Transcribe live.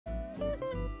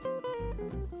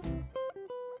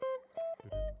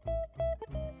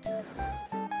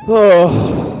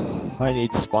Oh, I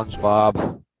need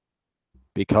SpongeBob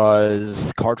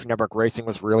because Cartoon Network Racing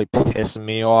was really pissing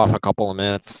me off a couple of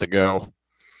minutes ago.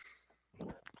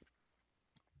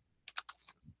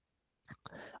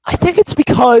 I think it's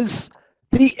because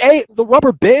the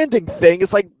rubber banding thing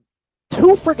is like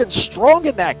too freaking strong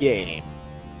in that game.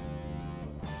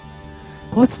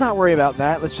 Let's not worry about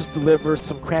that. Let's just deliver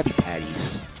some Krabby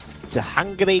Patties to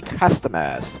hungry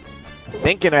customers.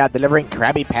 Thinking about delivering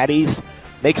Krabby Patties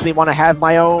makes me want to have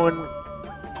my own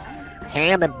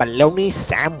ham and bologna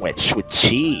sandwich with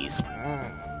cheese.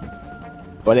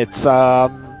 But it's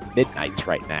midnight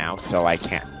right now, so I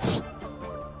can't.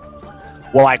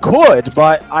 Well, I could,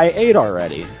 but I ate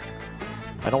already.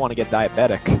 I don't want to get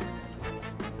diabetic.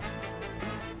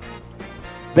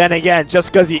 Then again,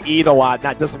 just because you eat a lot,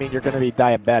 that doesn't mean you're going to be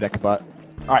diabetic, but...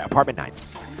 Alright, apartment 9.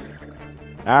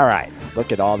 Alright,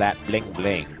 look at all that bling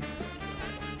bling.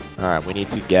 Alright, we need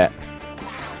to get...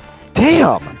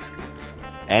 Damn!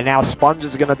 And now Sponge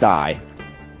is going to die.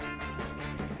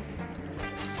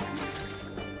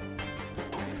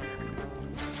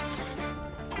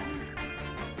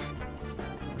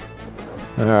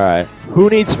 Alright, who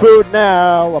needs food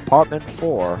now? Apartment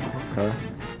 4. Okay.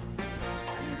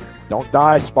 Don't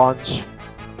die, Sponge.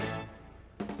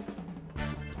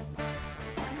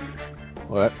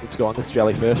 What? Let's go on this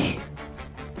jellyfish.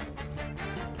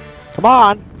 Come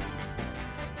on!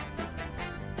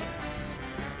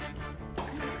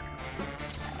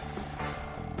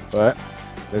 What?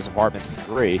 There's apartment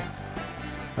 3.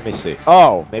 Let me see.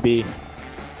 Oh, maybe...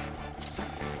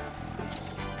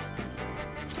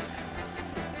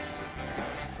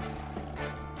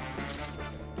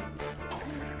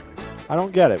 I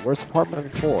don't get it. Where's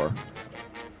apartment 4?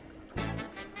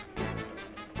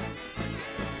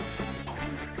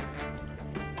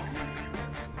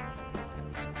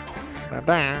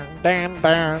 Bang, bang,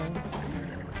 bang.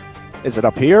 Is it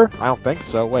up here? I don't think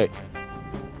so. Wait.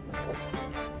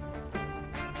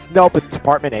 Nope, it's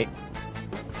apartment 8.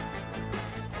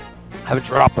 I haven't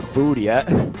dropped the food yet.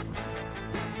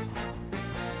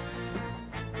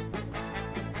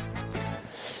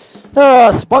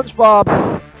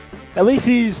 SpongeBob. At least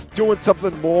he's doing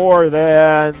something more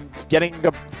than getting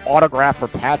an autograph for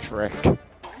Patrick.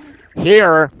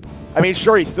 Here, I mean,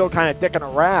 sure, he's still kind of dicking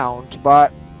around,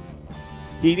 but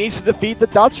he needs to defeat the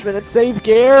Dutchman and save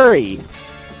Gary.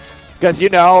 Because, you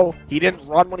know, he didn't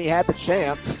run when he had the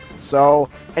chance. So,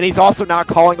 and he's also not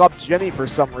calling up Jimmy for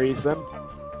some reason.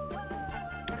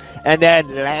 And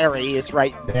then Larry is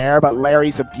right there, but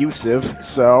Larry's abusive,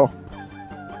 so...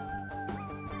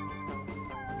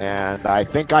 And I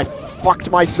think I fucked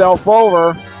myself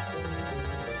over.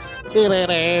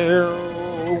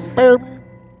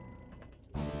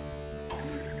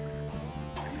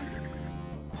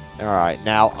 Alright,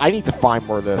 now I need to find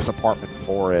where this apartment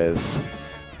 4 is.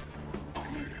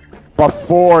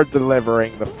 Before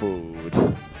delivering the food.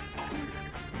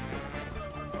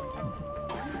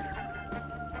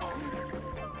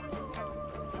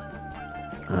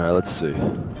 Alright, let's see.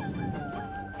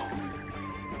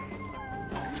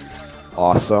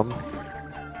 Awesome.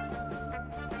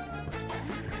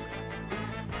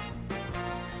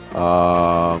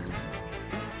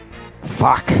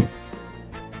 Fuck.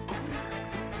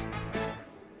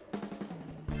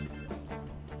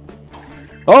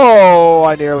 Oh,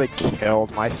 I nearly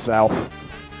killed myself.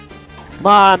 Come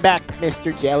on back,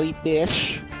 Mr.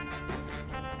 Jellyfish.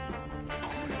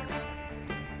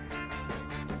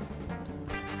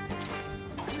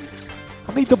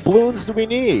 How many doubloons do we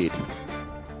need?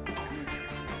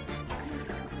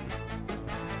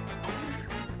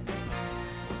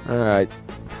 Alright.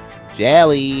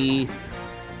 Jelly.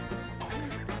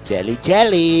 Jelly,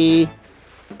 jelly.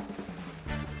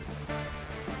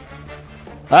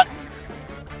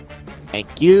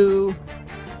 Thank you.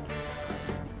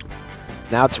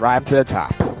 Now it's right up to the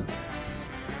top.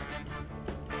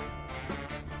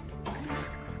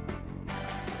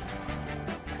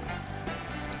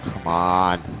 Come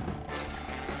on.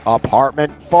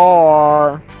 Apartment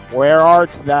 4. Where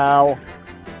art thou?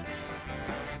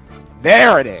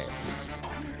 There it is.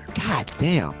 God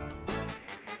damn.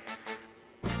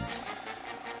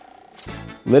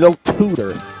 Little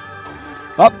tutor.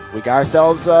 Oh, we got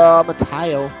ourselves a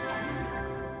tile.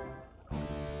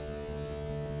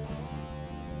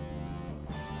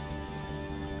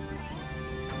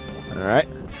 Alright.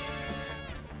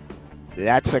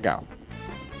 Let's go.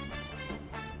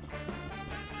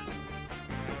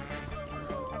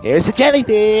 Here's the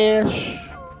jellyfish.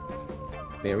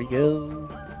 There we go.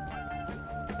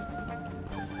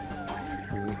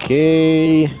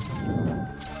 Okay.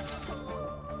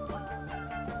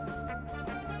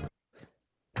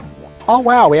 Oh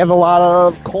wow, we have a lot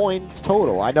of coins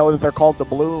total. I know that they're called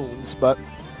doubloons, but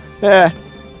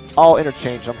I'll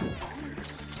interchange them.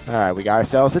 Alright, we got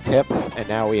ourselves a tip, and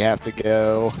now we have to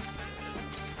go...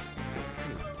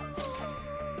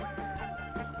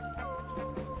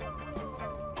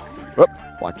 Whoop,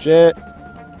 watch it.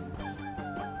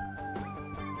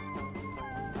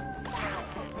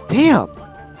 Damn!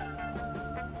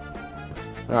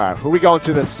 Alright, who are we going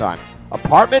to this time?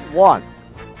 Apartment 1.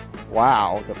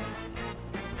 Wow.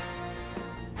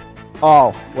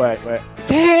 Oh, wait.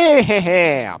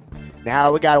 Damn!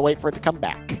 Now we gotta wait for it to come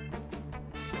back.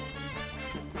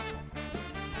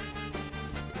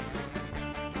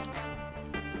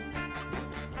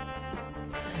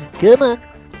 Come on.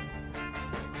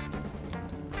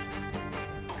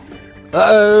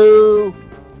 Uh-oh!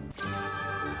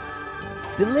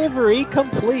 Delivery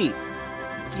complete.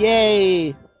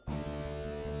 Yay!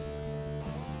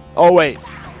 Oh, wait.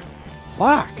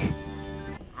 Fuck.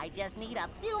 I just need a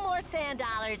few more sand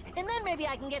dollars, and then maybe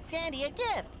I can get Sandy a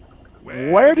gift.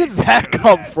 Where did that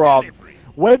come from?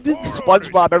 When did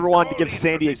SpongeBob ever want to give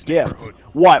Sandy a gift?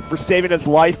 What, for saving his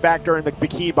life back during the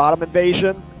Bikini Bottom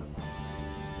invasion?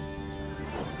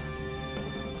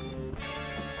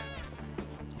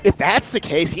 If that's the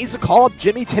case, he needs to call up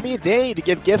Jimmy, Timmy, and Danny to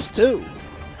give gifts too.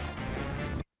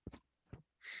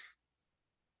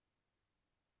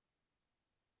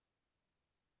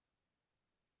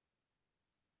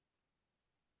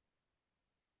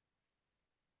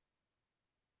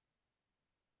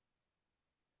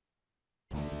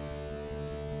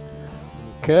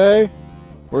 Okay.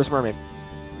 Where's Mermaid?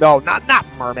 No, not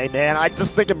Mermaid Man. I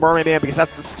just think of Mermaid Man because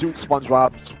that's the suit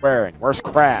SpongeBob's wearing. Where's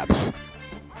Krabs?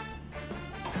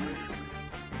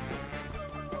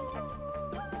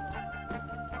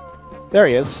 There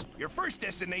he is. Your first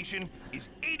destination is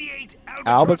 88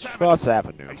 Albatross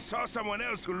Avenue. I saw someone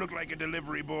else who looked like a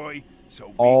delivery boy, so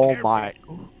be Oh careful. my.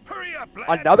 Hurry up,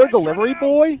 lad. Another Time's delivery running out.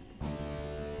 boy?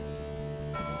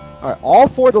 Alright, all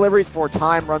 4 deliveries before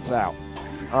time runs out.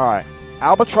 Alright,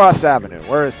 Albatross Avenue.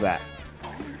 Where is that?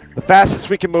 The fastest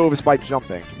we can move is by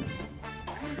jumping.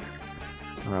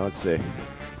 Alright, let's see.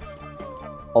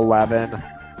 11.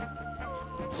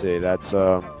 Let's see, that's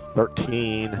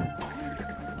 13.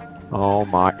 Oh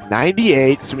my.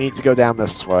 98, so we need to go down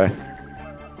this way.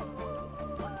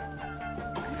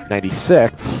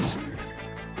 96.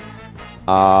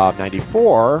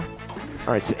 94.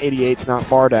 Alright, so 88's not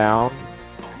far down.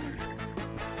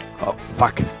 Oh,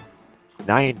 fuck.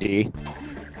 90.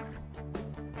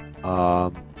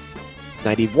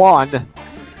 91.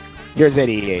 Here's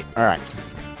 88. Alright.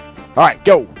 Alright,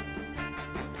 go!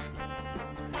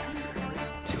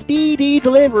 Speedy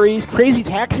deliveries, crazy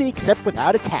taxi, except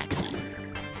without a taxi.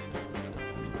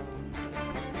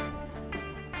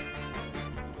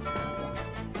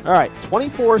 Alright,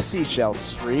 24 Seashell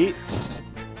Street.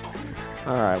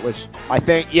 Alright, which I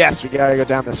think, yes, we gotta go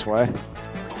down this way.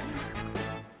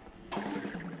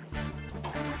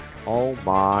 Oh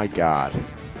my god.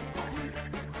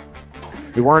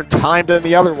 We weren't timed in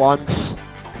the other ones.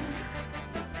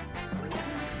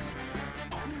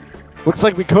 Looks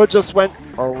like we could just went...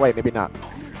 Or wait, maybe not.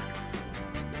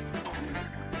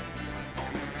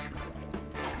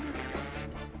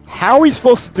 How are we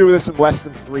supposed to do this in less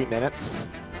than 3 minutes?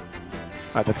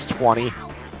 Alright, that's 20.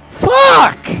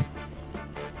 Fuck!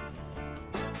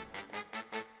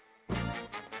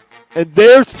 And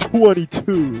there's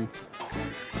 22.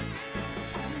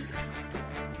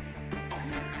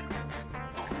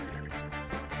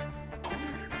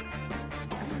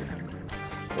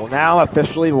 Well, now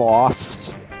officially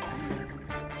lost.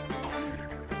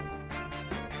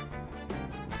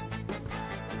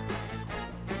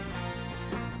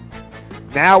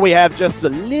 Now we have just a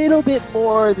little bit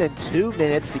more than 2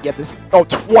 minutes to get this. Oh,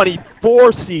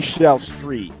 24 Seashell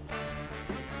Street.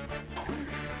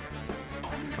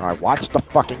 Alright, watch the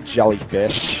fucking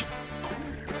jellyfish.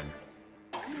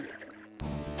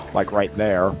 Like right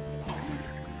there.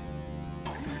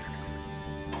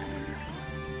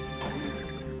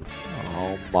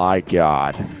 Oh my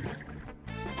god.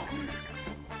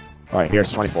 Alright,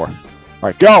 here's 24.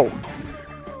 Alright, go!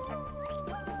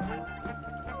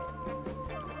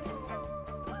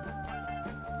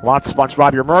 Come on,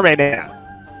 SpongeBob, you're Mermaid Man.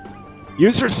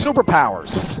 Use your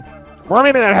superpowers.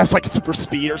 Mermaid Man has like super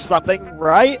speed or something,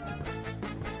 right?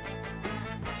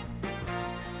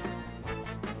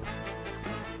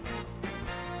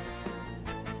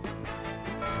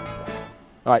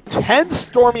 Alright, 10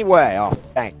 Stormy Way. Oh,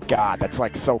 thank God. That's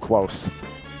like so close.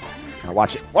 Now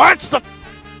watch it. Watch the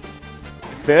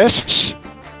fish.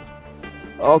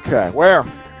 Okay, where?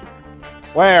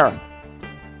 Where?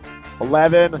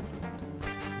 11.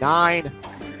 9.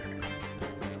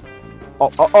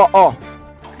 Oh.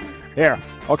 Here.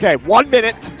 Okay, 1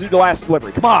 minute to do the last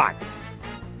delivery. Come on.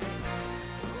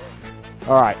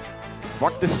 Alright.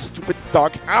 Fuck this stupid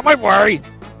dog out of my way.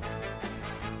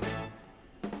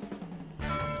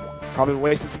 Probably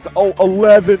wasted some time. Oh,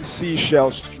 11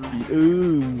 Seashell Street.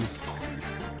 Ooh.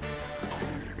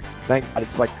 Thank God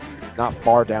it's like not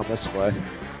far down this way.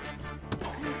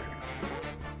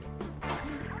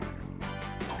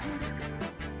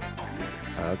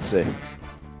 Let's see.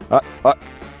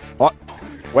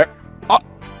 Where?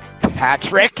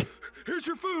 Patrick? Here's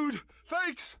your food.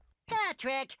 Thanks.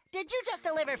 Patrick, did you just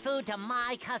deliver food to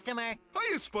my customer?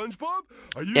 Hiya, Spongebob.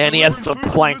 Are you And he has delivering a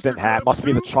food for Plankton Mr. hat. Krabs Must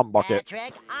be the too? chum bucket.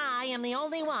 Patrick, I am the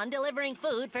only one delivering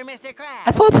food for Mr. Krabs.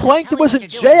 I thought Plankton Tell me was what in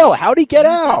you're doing jail. here. How'd he get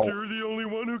You think out? you're the only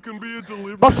one who can be a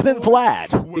delivery Must have been boy?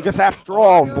 Vlad. Well, Because after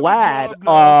all, I have a Vlad, job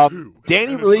now, too. Danny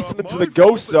And it's released not him into my the fault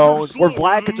ghost that you're zone where slower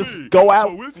Vlad could than just me. go out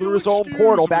So if through you'll his own excuse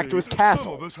portal back to me, his Some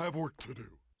castle. of us have work to do.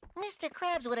 Mr.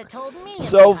 Krabs would have told me. if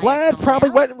So he hired Vlad someone probably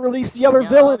else. went and released the other No,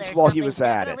 villains there's while he something was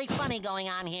at definitely it. funny going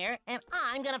on here, and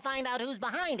I'm gonna find out who's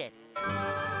behind it.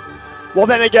 Well,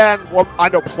 then again, I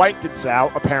know Plankton's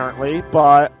out, apparently,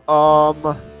 but, I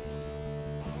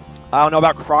don't know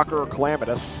about Crocker or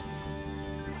Calamitous.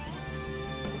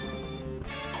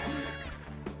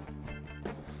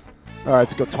 Alright,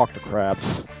 let's go talk to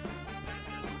Krabs.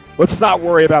 Let's not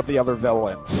worry about the other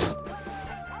villains.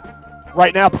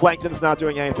 Right now, Plankton's not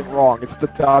doing anything wrong. It's the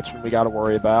Dutchman we gotta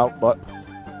worry about, but...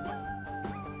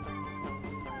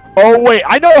 Oh, wait,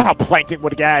 I know how Plankton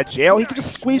would get out of jail. He could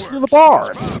just squeeze through the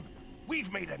bars. SpongeBob.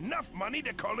 We've made enough money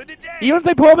to call it a day. Even if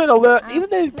they put him in a Mr.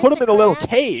 little Krabs,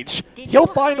 cage, Did he'll you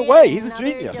find a hire way. He's a another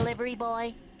genius. Delivery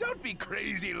boy? Don't be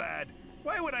crazy, lad.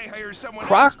 Why would I hire someone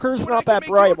Crocker's else when I not can that make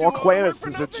bright. you Well, do all the work Clannis for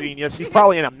is a nothing? genius. He's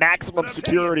probably in a maximum But I'll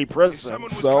tell you, security if prison, someone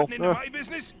was so... cutting into my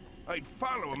business, I'd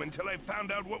follow him until I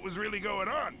found out what was really going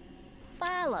on.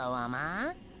 Follow him,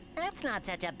 huh? That's not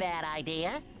such a bad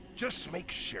idea. Just make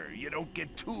sure you don't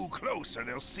get too close or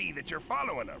they'll see that you're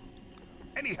following them.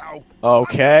 Anyhow,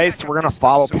 Okay, I'll so pack we're up gonna this stuff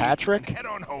follow soon Patrick? and head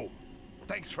on home.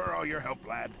 Thanks for all your help,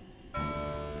 lad.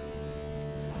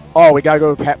 Oh, we gotta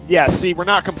go to yeah, see, we're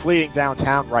not completing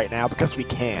downtown right now because we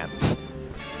can't.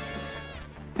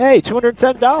 Hey,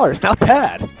 $210, not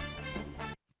bad.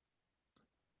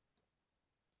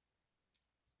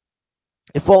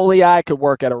 If only I could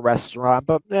work at a restaurant,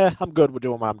 but I'm good with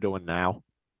doing what I'm doing now.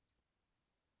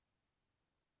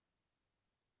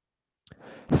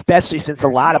 Especially since a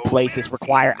lot of places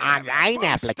require online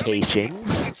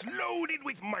applications. It's loaded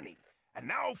with money. And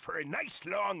now for a nice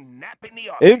long nap in the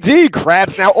office. Indeed,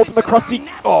 Krabs now open the crusty...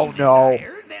 Oh, no.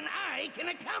 Then I can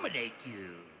accommodate you.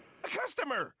 A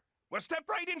customer! Well, step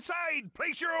right inside.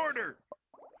 Place your order.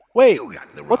 Wait, You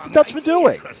got the what's the wrong Dutchman idea,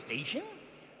 doing? Crustacean.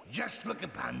 Just look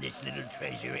upon this little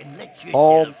treasure and let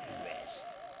Oh. yourself rest.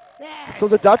 So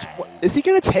the That's Dutch... right. Is he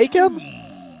gonna take him?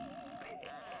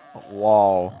 Sleep.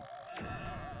 Whoa.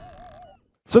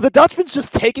 So the Dutchman's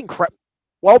just taking crab.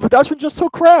 Well, the Dutchman just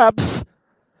took Krabs.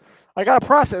 I gotta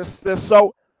process this.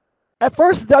 So, at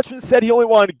first the Dutchman said he only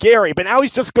wanted Gary, but now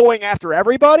he's just going after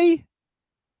everybody?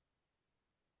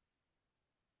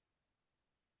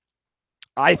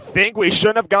 I think we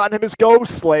shouldn't have gotten him as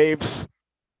ghost slaves.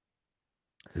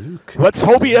 Look, Let's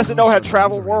hope he doesn't know how to those are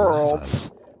travel delivery worlds.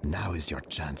 rivals. Now is your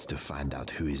chance to find out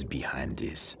who is behind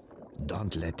this.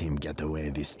 Don't let him get away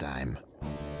this time.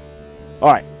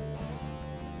 Alright.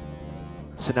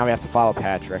 So now we have to follow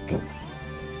Patrick.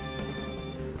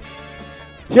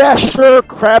 Yeah, sure,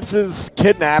 Krabs is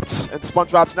kidnapped, and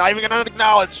SpongeBob's not even gonna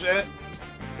acknowledge it.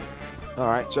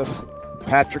 Alright,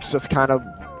 Patrick's just kind of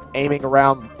aiming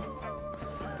around.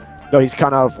 No, he's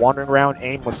kind of wandering around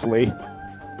aimlessly.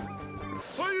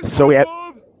 Hiya, So we had...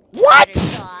 SpongeBob. What?!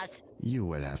 Sauce. You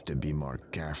will have to be more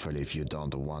careful if you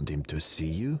don't want him to see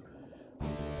you.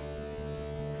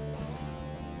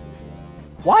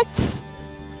 What?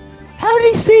 How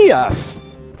did he see us?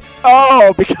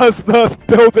 Oh, because the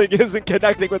building isn't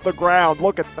connecting with the ground.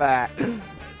 Look at that.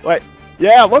 Wait,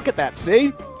 yeah, look at that,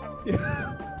 see?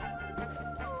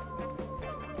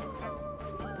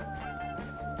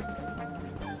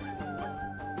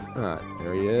 Alright,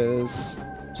 there he is.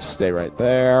 Just stay right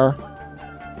there.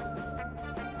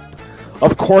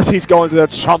 Of course he's going to the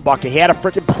chum bucket. He had a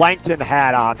freaking Plankton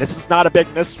hat on. This is not a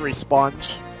big mystery,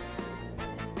 Sponge.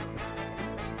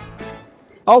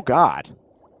 Oh, God.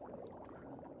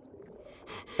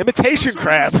 Imitation Sorry,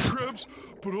 crabs. Mr. Krabs,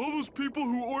 but all those people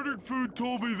who ordered food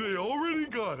told me they already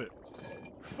got it.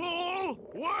 Fool!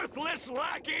 Worthless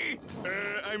lackey!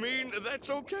 I mean, that's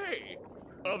okay.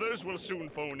 Others will soon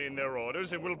phone in their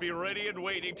orders and will be ready and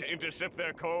waiting to intercept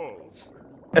their calls.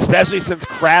 Especially since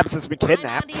Krabs has been I'm on to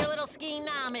kidnapped. your little scheme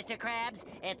now, Mr. Krabs.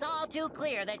 It's all too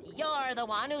clear that you're the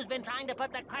one who's been trying to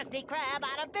put the Krusty Krab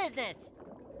out of business.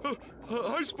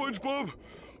 Hi, SpongeBob.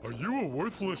 Are you a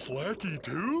worthless lackey,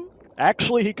 too?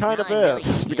 Actually, he kind No, of I'm really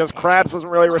is, because confused. Krabs doesn't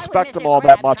really Why would respect Mr. him all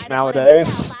that Krabs much try to put nowadays.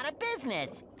 himself out of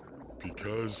business?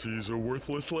 Because he's a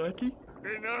worthless lackey?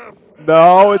 Enough!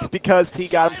 No, it's because he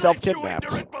got himself Silence, you kidnapped.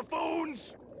 ignorant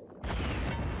buffoons!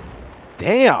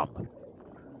 Damn!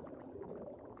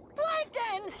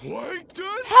 Plankton! Plankton?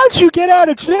 How'd you get out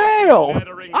of jail?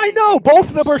 I know, both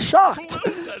of them are shocked.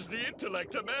 Who else has the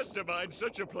intellect to mastermind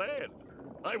such a plan?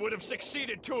 I would have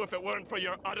succeeded too if it weren't for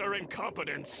your utter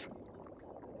incompetence.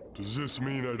 Does this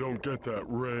mean I don't get that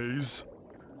raise?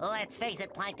 Let's face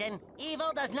it, Plankton.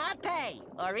 Evil does not pay,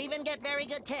 or even get very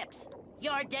good tips.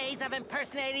 Your days of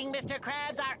impersonating Mr.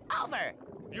 Krabs are over.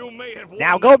 You may have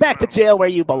Now won go that back to round, jail where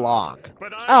you belong.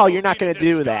 but I Oh, don't you're not need a gonna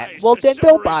do that. disguise Well, to then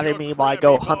don't separate bother your me while I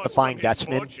go crabby hunt the boss Flying from his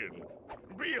Dutchman. fortune.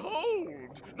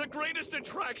 Behold, the greatest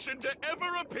attraction to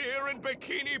ever appear in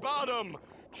Bikini Bottom,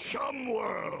 Chum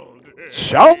World.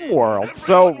 Chum World?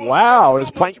 So, Everyone will wow, spend does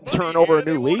so Plankton much money turn over a here,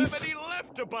 they new won't leaf? have any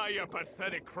left to buy your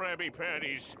pathetic Krabby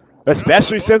Patties.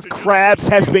 Especially since Krabs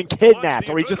has been kidnapped.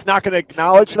 Are we just not going to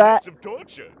acknowledge that?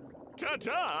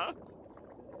 Ta-ta!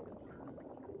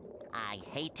 I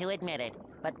hate to admit it,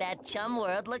 but that Chum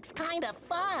World looks kind of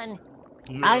fun.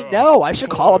 I know, I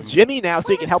should call up Jimmy now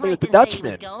so he can help me with the Where did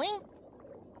Plankton Dutchman. say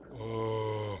he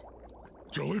was going?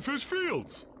 Jellyfish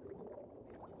Fields.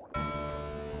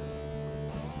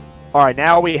 Alright,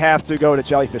 now we have to go to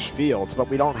Jellyfish Fields, but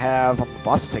we don't have a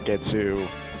bus ticket to...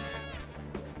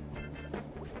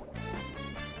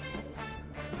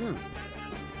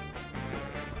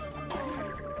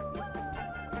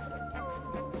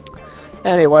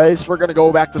 Anyways, we're gonna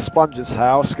go back to Sponge's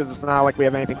house, because it's not like we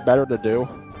have anything better to do.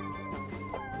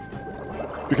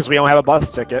 Because we don't have a bus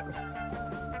ticket.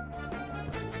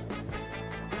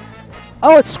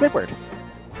 Oh, it's Squidward.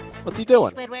 What's he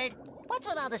doing? Squidward, what's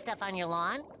with all the stuff on your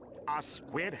lawn? A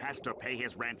squid has to pay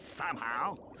his rent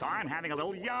somehow, so I'm having a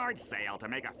little yard sale to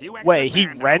make a few extra Wait, he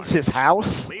 $7. rents his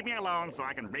house? Leave me alone so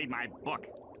I can read my book.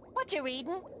 What you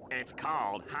reading? It's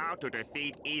called How to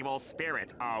Defeat Evil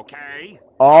Spirits, okay?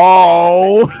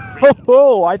 Oh!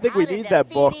 I think we How to need that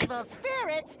defeat book. Evil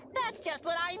spirits? That's just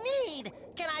what I need.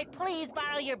 Can I please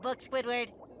borrow your book, Squidward?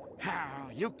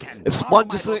 You can If borrow Sponge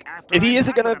my isn't, book after if he I'm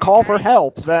isn't done gonna with it, call for okay?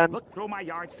 help, then Look through my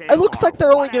yard sale it looks like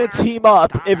they're only gonna whatever. team up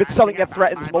Stop if it's something asking that about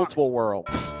threatens my book. multiple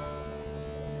worlds.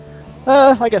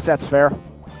 I guess that's fair.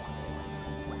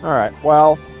 Alright,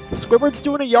 well, Squidward's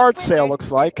doing a yard sale, Squidward,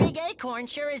 looks like. This big acorn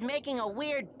sure is making a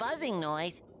weird buzzing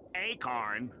noise.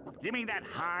 Acorn? You mean that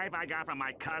hive I got from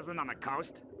my cousin on the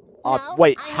coast? No,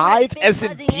 Wait, I mean hive this big as in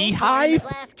buzzing acorn in the beehive?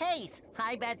 glass case.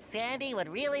 I bet Sandy would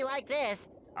really like this.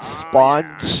 Sponge,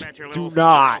 Oh, yeah. I bet your do little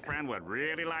not. friend would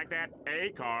really like that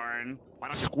acorn. Why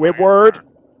don't you Squidward? buy it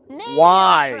for her? Name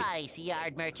Why? your price,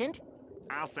 yard merchant.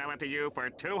 I'll sell it to you for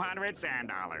 $200 sand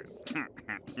dollars.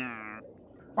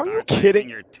 Are you Start saving kidding?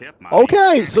 your tip money.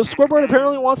 Okay, so Squidward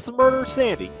apparently wants to murder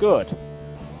Sandy. Good.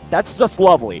 That's just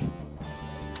lovely.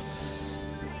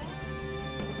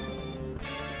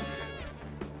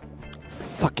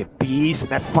 Fucking bees in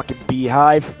that fucking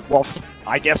beehive. Well,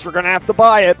 I guess we're gonna have to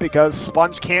buy it because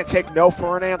Sponge can't take no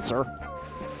for an answer.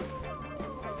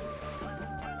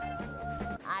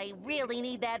 I really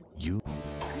need that. You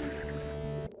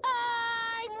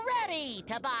I'm ready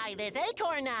to buy this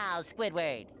acorn now,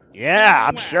 Squidward. Yeah,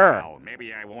 I'm Well, sure.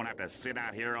 Maybe I won't have to sit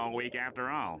out here all week after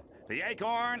all. The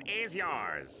acorn is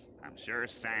yours. I'm sure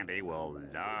Sandy will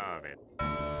love it.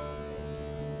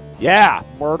 Yeah,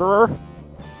 murderer.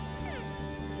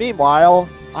 Meanwhile,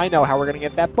 I know how we're gonna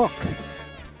get that book.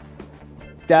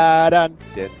 Da dun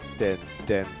dun dun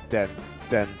dun dun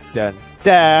dun dun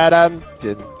da dun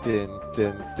dun dun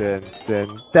dun dun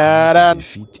dun da dun.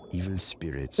 defeat evil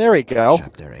spirits. There we go.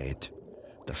 Chapter 8.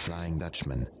 The Flying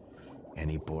Dutchman.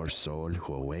 Any poor soul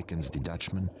who awakens the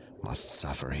Dutchman must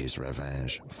suffer his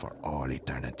revenge for all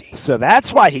eternity. So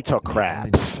that's why he took The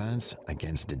only Krabs. defense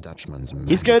against the Dutchman's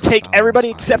He's gonna magical take powers everybody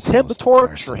are except his him to most torture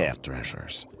personal him.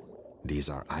 treasures. These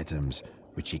are items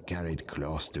which he carried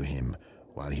close to him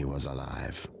while he was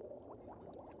alive.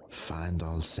 Find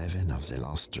all 7 of the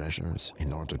lost treasures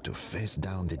in order to face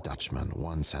down the Dutchman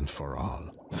once and for all.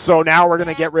 So now we're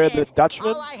gonna get rid of the That's it.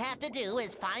 Dutchman? All I have to do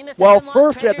is find the Well, 7 lost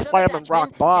first we had to treasures of fight the him in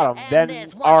rock Dutchman bottom, to end then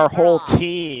this once our and for whole all.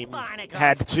 team Barnacles,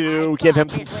 had I to give him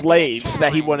thought some this would be a slaves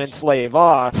that he wouldn't challenge. enslave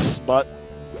us, but...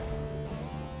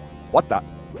 What the?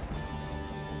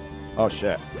 Oh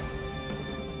shit.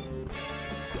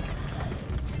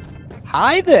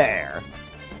 Hi there!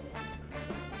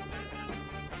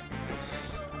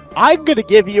 I'm gonna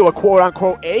give you a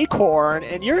quote-unquote acorn,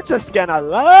 and you're just gonna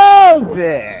love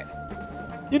it!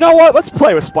 You know what? Let's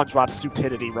play with SpongeBob's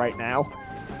stupidity right now.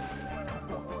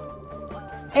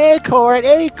 Acorn,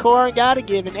 acorn, gotta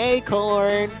give an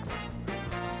acorn.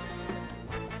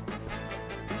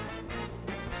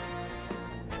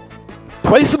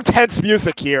 Play some tense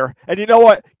music here. And you know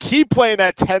what? Keep playing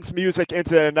that tense music into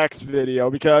the next video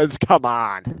because, come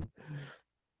on.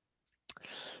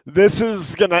 This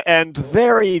is gonna end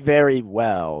very, very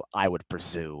well, I would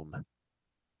presume.